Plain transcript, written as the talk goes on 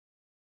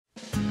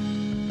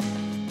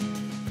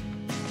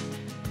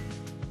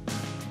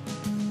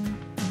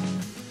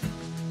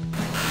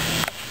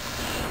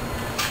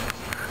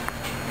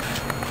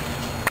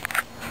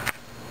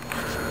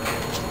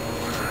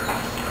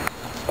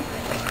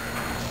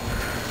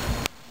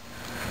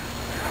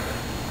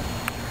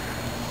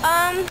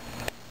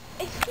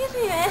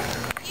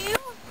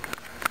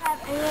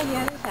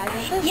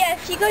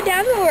she go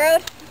down the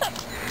road.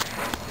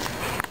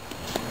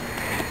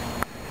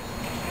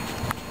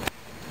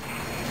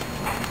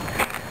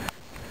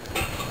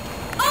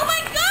 Oh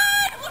my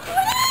God! Look at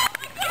that!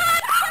 Oh my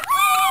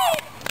God!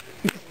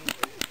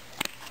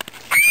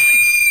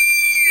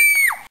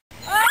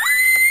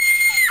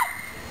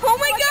 Oh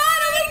my God!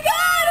 Oh my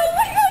God! Oh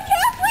my God!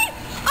 Kathleen!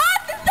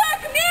 Officer,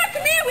 come here!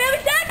 Come here! We have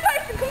a dead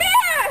person! Come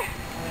here!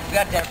 We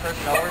got that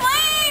person over.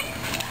 Kathleen!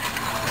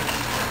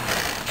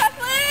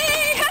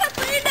 Kathleen!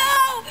 Kathleen, no!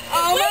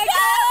 Oh my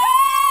God!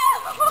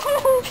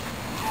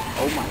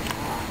 Oh my God.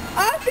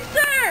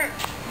 Officer!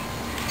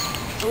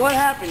 So what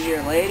happened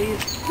here, ladies?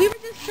 We were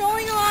just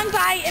strolling along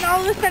by, and all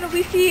of a sudden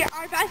we see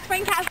our best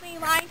friend Kathleen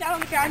lying down on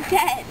the ground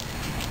dead.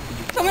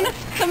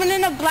 Someone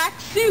in a black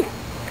suit.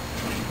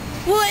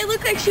 Well, it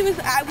looked like she was,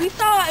 we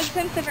saw a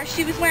glimpse of her.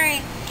 She was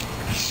wearing,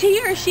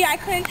 I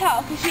couldn't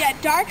tell, because she had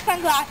dark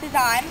sunglasses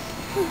on,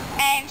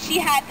 and she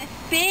had this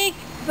big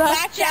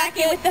black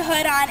jacket with the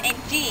hood on and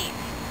jeans.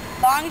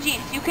 Long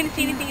jeans. You couldn't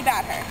see anything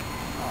about her.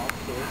 Oh,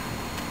 okay.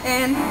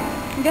 And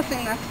I'm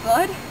guessing that's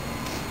blood.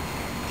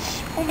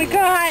 Oh my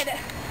God.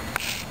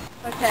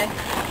 Okay.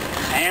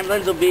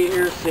 Ambulance will be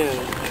here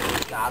soon.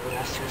 God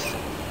rest her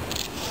soul.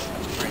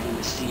 Bring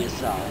the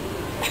CSI.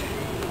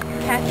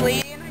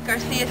 Kathleen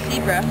Garcia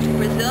Zebra.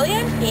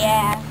 Brazilian?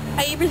 Yeah.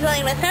 Are you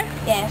Brazilian with her?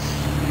 Yes.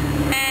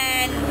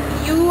 And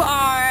you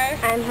are...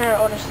 I'm her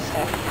older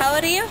sister. How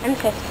old are you? I'm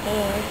 15.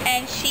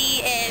 And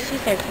she is...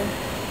 She's 13.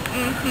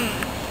 Mm-hmm.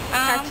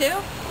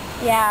 Tattoo?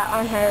 Yeah,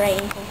 on her right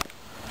ankle.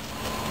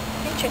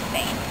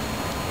 Interesting.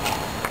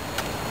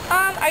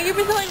 Are you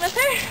Brazilian with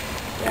her?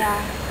 Yeah.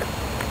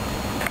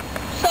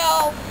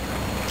 So,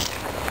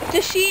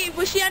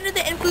 was she under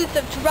the influence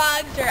of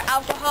drugs or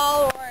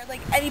alcohol or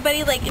like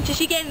anybody, like, did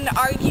she get in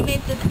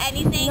arguments with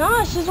anything?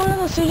 No, she's one of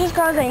the sweetest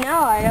girls I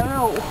know. I don't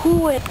know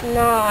who it.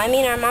 No, I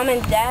mean our mom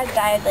and dad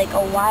died like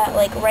a while,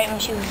 like right when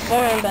she was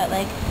born, but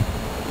like,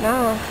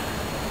 no.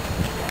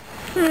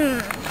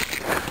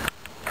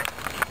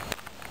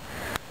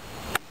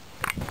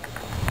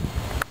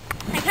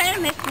 I kind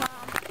of miss Mom.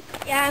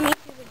 Yeah, me too.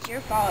 It's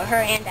your fault. Her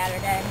and dad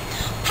are dead.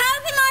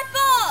 How's it my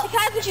fault?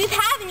 Because when she was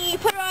having you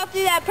put her all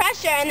through that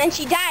pressure, and then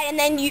she died, and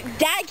then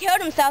dad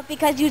killed himself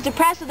because he was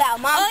depressed without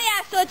mom. Oh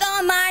yeah, so it's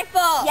all my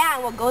fault. Yeah,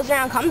 and what goes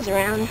around comes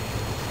around.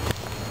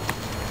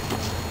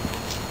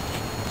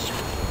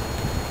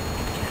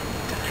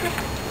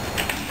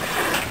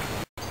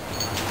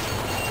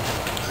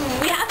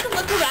 We have to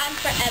look around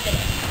for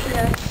evidence.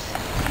 Yes.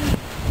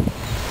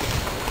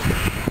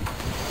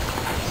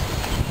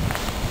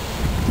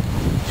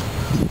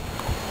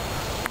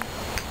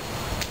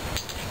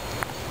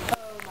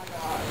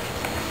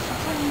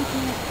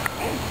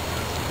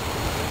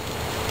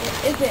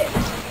 Is it?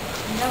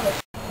 No.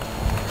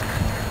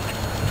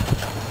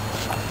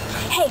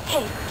 Hey,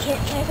 can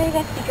I tell you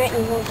guys a secret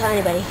and you won't tell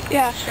anybody?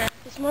 Yeah, sure.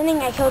 This morning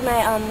I killed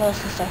my little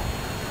sister.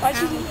 Why'd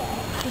you do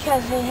that?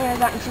 Because me and her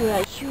got into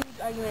a huge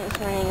argument this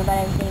morning about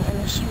everything,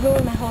 and she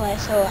ruined my whole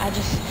life, so I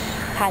just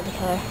had to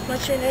kill her.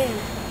 What's your name?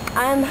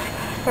 I'm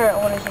her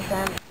older sister.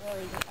 I'm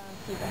really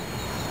Zebra.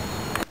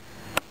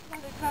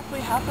 What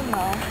exactly happened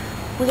though?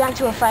 We got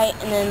into a fight,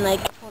 and then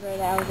like I told her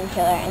that I was gonna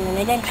kill her, and then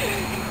I did.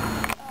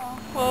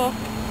 Oh,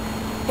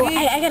 Well,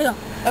 I gotta go.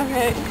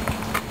 okay.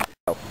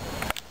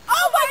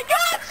 Oh my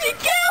God, she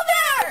killed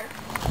her!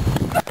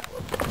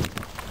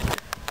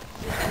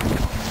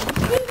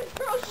 This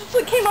girl just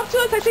like, came up to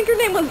us, I think her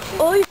name was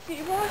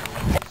Zebra.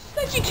 She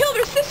said she killed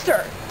her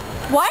sister.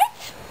 What?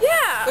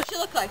 Yeah. What'd she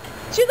look like?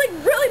 She had like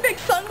really big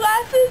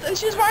sunglasses, and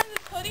she was wearing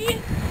this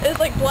hoodie. It was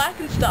like black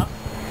and stuff.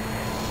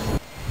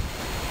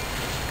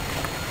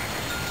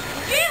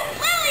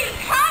 Lily,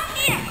 come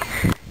here!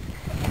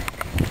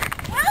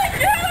 Lily,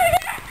 get over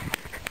here!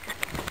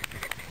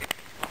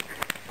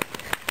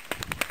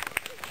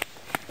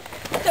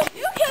 So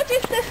you killed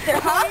your sister,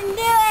 huh? I didn't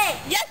do it.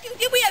 Yes, you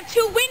did. We have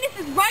two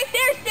witnesses right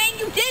there saying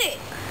you did it.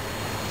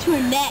 To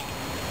her neck.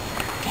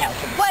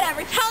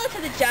 Whatever. Tell it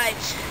to the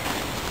judge.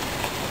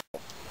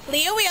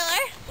 Leah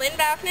Wheeler, Lynn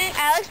Baffnet,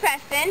 Alex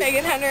Preston,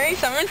 Megan Henry,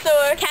 Summer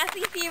Stewart,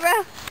 Cassie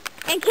Zebra,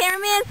 and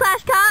cameraman /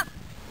 cop,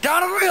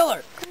 Donna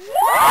Wheeler!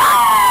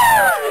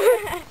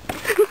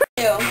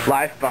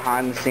 Life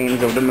behind the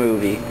scenes of the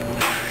movie.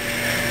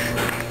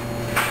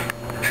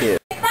 Yeah.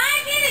 If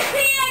I get a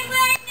kid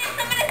like this,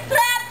 I'm gonna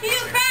slap you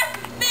across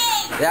the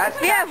face. That's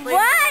Yeah, Kathleen.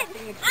 what?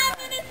 I'm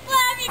gonna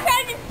slap you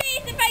across your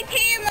face if I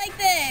tear him like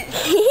this.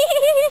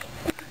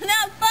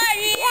 Not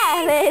funny.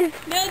 Yeah, it is.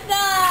 No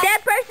dog.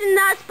 That person's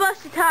not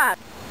supposed to talk.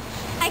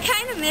 I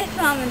kind of miss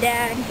Mom and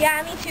Dad.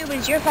 Yeah, me too, but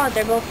it's your fault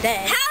they're both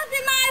dead. How's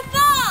it my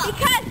fault?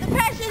 Because the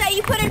pressure that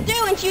you put her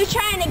through when she was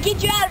trying to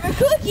get you out of her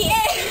cookie.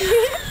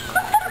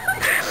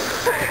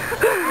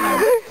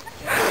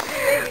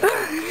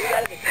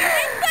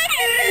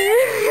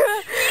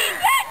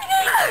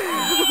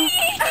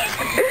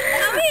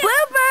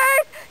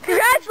 Bloopers!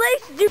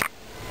 Congratulations!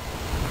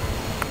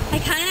 I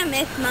kind of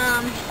miss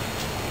Mom.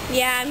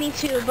 Yeah, me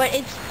too, but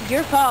it's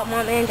your fault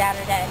Mom and Dad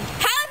are dead.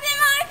 How's it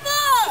my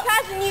fault?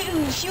 Because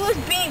when she was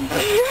being...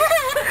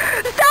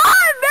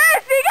 Stop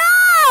messing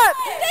up!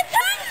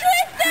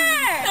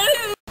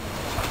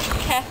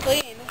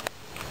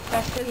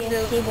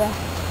 Garcia Zebra.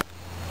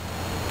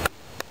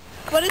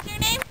 What is your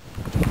name?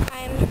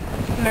 I'm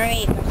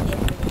Marie Garcia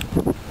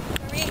Zebra.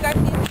 Marie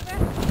Garcia Zebra?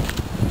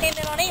 Same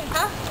middle name,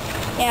 huh?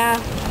 Yeah.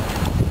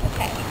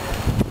 Okay.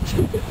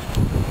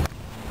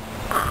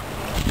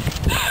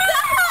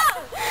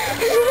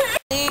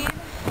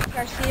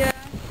 Garcia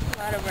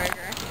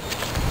Lauderberger.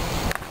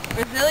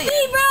 Brazilian.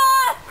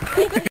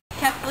 Zebra!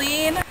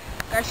 Kathleen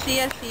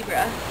Garcia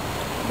Zebra.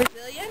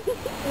 Brazilian?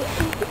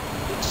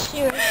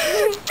 Sure.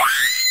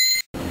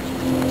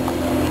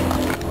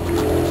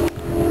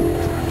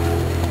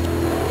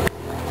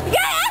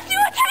 Yeah, ask me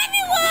what time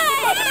it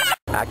was!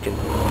 Action.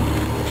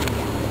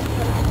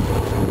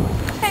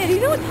 Hey, do you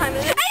know what time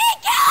it is? I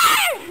didn't kill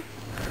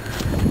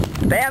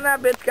her! Damn,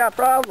 that bitch got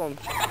problems.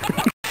 Stop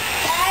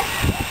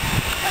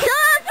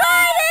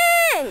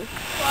fighting!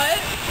 What?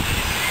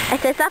 I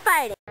said stop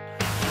fighting.